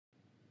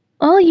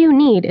All you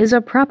need is a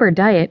proper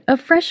diet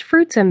of fresh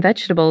fruits and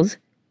vegetables,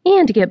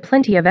 and get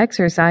plenty of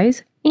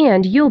exercise,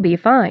 and you'll be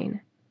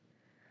fine.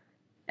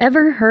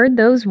 Ever heard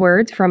those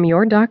words from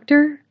your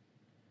doctor?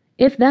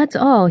 If that's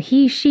all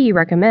he/she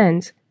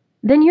recommends,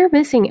 then you're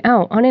missing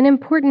out on an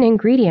important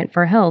ingredient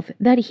for health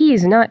that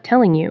he's not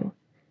telling you.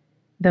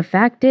 The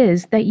fact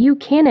is that you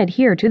can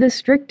adhere to the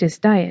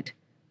strictest diet,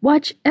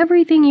 watch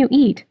everything you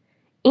eat,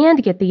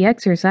 and get the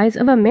exercise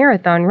of a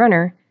marathon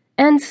runner,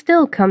 and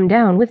still come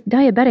down with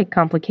diabetic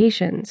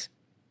complications.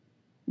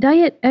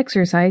 Diet,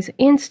 exercise,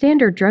 and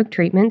standard drug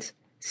treatments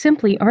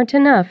simply aren't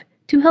enough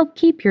to help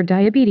keep your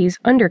diabetes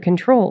under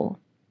control.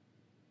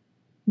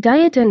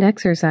 Diet and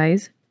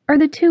exercise are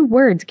the two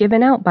words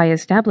given out by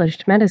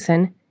established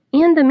medicine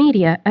and the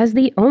media as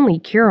the only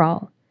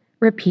cure-all,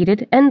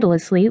 repeated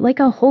endlessly like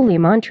a holy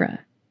mantra.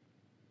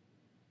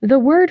 The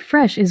word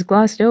fresh is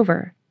glossed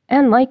over,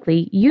 and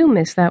likely you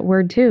miss that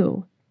word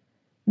too.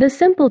 The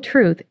simple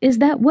truth is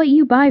that what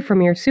you buy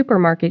from your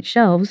supermarket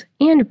shelves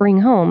and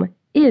bring home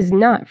is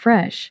not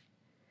fresh.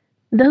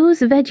 Those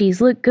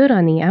veggies look good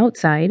on the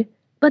outside,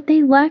 but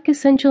they lack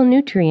essential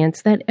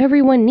nutrients that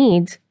everyone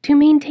needs to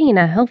maintain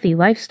a healthy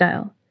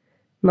lifestyle,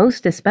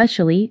 most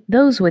especially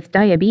those with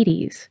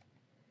diabetes.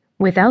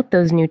 Without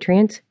those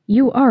nutrients,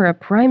 you are a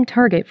prime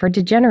target for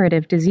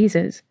degenerative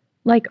diseases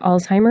like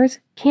Alzheimer's,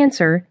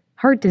 cancer,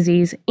 heart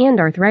disease, and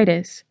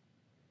arthritis.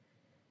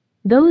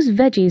 Those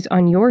veggies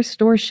on your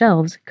store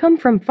shelves come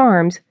from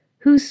farms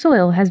whose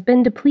soil has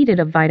been depleted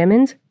of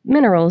vitamins,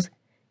 minerals,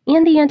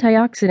 and the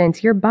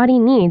antioxidants your body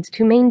needs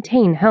to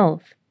maintain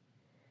health.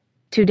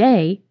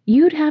 Today,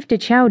 you'd have to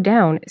chow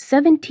down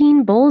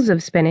 17 bowls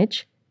of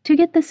spinach to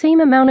get the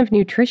same amount of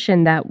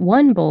nutrition that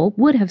one bowl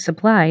would have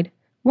supplied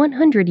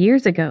 100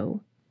 years ago.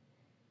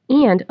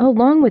 And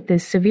along with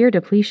this severe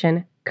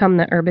depletion come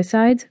the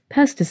herbicides,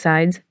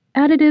 pesticides,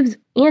 additives,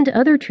 and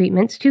other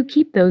treatments to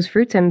keep those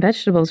fruits and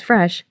vegetables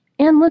fresh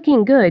and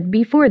looking good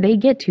before they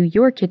get to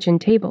your kitchen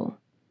table.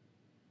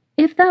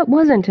 If that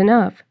wasn't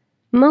enough,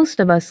 most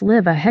of us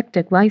live a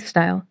hectic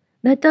lifestyle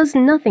that does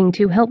nothing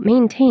to help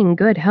maintain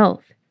good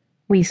health.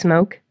 We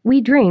smoke,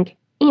 we drink,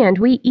 and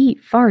we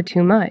eat far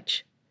too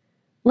much.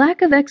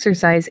 Lack of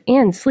exercise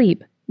and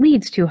sleep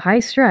leads to high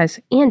stress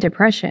and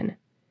depression.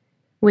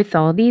 With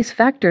all these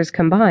factors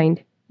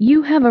combined,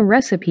 you have a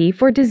recipe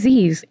for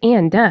disease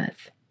and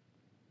death.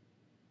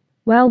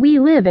 While we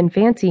live in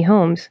fancy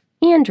homes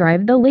and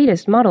drive the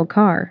latest model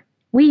car,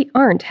 we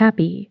aren't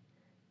happy.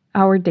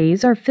 Our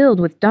days are filled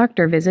with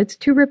doctor visits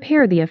to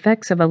repair the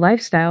effects of a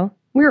lifestyle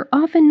we're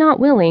often not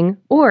willing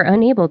or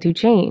unable to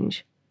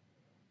change.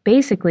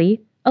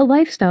 Basically, a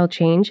lifestyle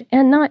change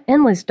and not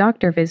endless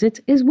doctor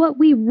visits is what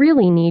we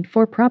really need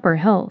for proper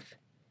health.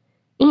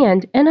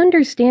 And an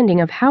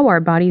understanding of how our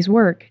bodies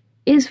work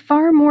is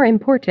far more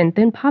important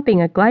than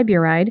popping a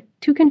glyburide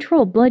to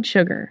control blood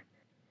sugar.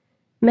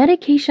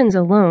 Medications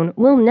alone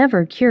will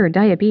never cure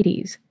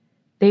diabetes.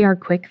 They are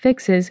quick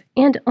fixes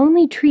and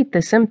only treat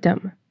the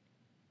symptom.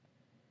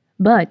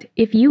 But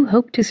if you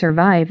hope to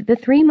survive the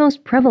three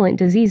most prevalent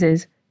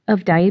diseases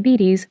of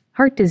diabetes,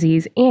 heart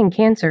disease, and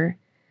cancer,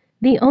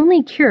 the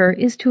only cure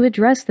is to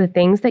address the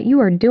things that you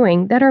are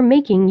doing that are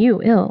making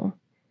you ill.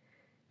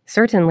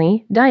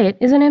 Certainly, diet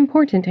is an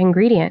important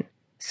ingredient,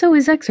 so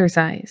is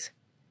exercise.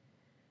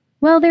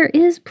 While there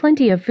is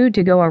plenty of food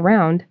to go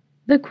around,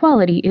 the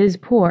quality is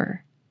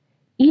poor.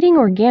 Eating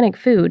organic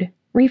food,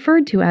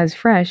 referred to as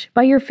fresh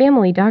by your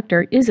family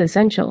doctor, is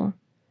essential.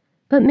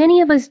 But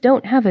many of us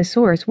don't have a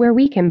source where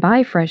we can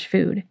buy fresh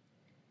food.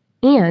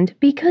 And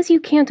because you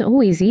can't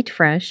always eat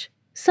fresh,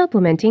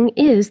 supplementing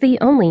is the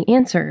only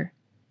answer.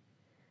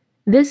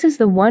 This is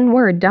the one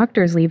word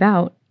doctors leave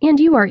out and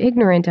you are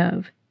ignorant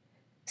of.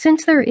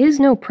 Since there is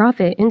no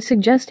profit in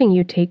suggesting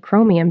you take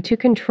chromium to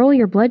control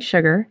your blood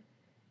sugar,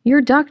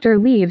 your doctor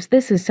leaves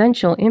this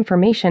essential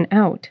information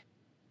out.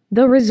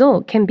 The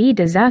result can be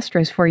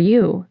disastrous for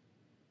you.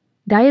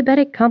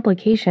 Diabetic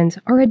complications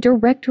are a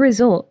direct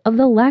result of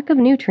the lack of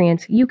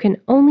nutrients you can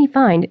only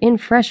find in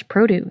fresh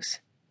produce.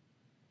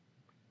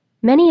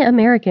 Many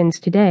Americans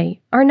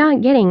today are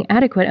not getting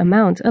adequate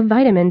amounts of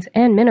vitamins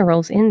and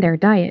minerals in their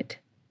diet.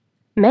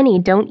 Many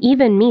don't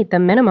even meet the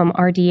minimum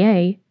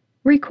RDA,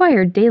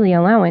 required daily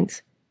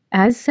allowance,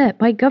 as set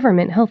by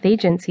government health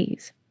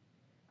agencies.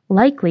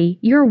 Likely,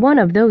 you're one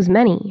of those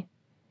many.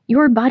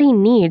 Your body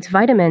needs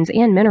vitamins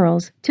and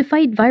minerals to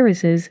fight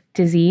viruses,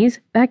 disease,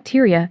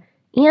 bacteria,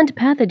 and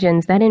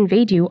pathogens that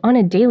invade you on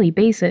a daily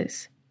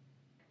basis.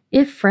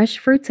 If fresh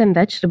fruits and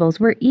vegetables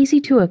were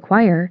easy to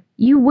acquire,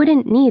 you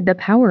wouldn't need the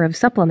power of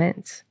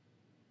supplements.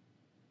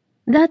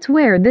 That's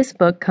where this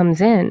book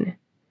comes in.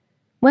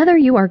 Whether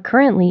you are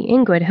currently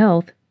in good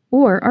health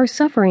or are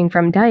suffering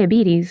from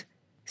diabetes,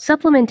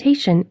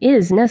 supplementation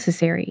is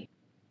necessary.